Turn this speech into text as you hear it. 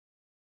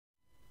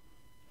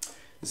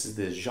This is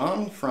the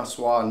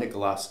Jean-Francois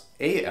Nicolas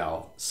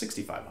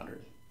AL6500.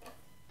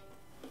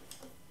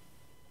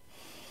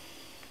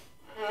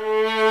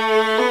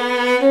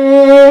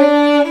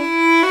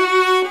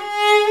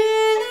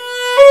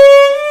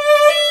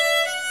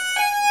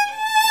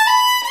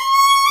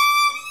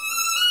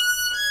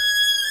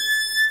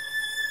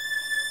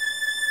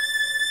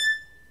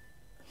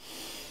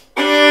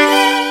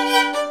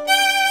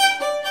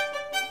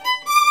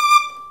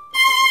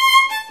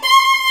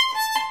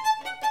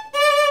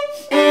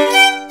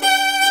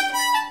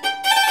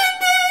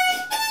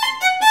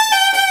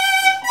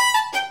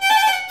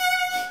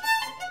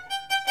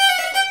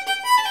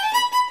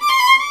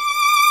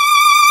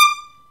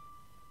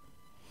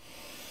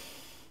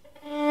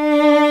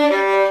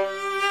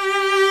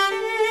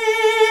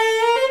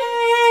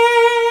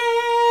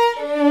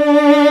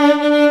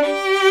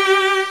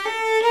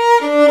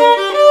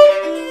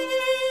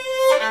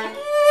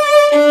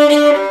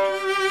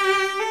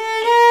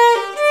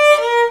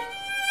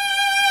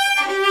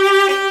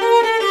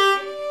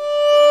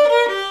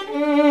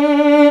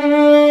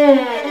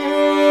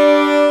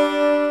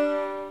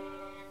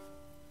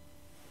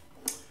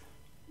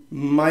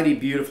 Mighty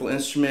beautiful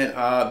instrument.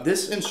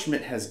 This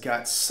instrument has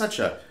got such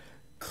a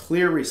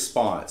clear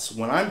response.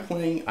 When I'm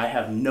playing, I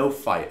have no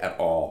fight at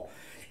all.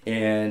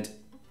 And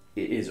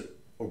it is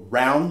a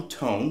round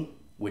tone,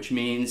 which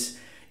means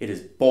it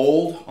is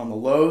bold on the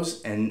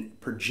lows and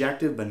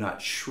projective but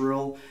not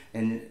shrill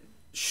and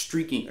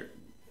shrieking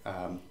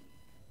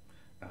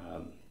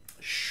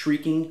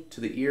to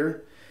the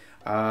ear.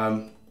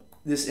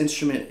 This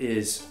instrument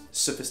is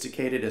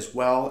sophisticated as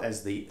well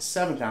as the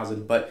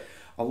 7000, but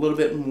a little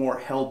bit more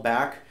held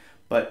back,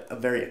 but a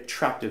very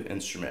attractive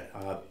instrument.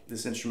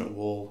 This instrument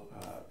will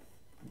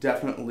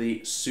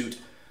definitely suit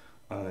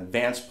an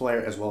advanced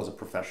player as well as a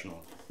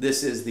professional.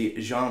 This is the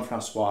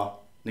Jean-Francois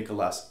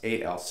Nicolas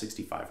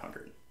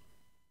AL6500.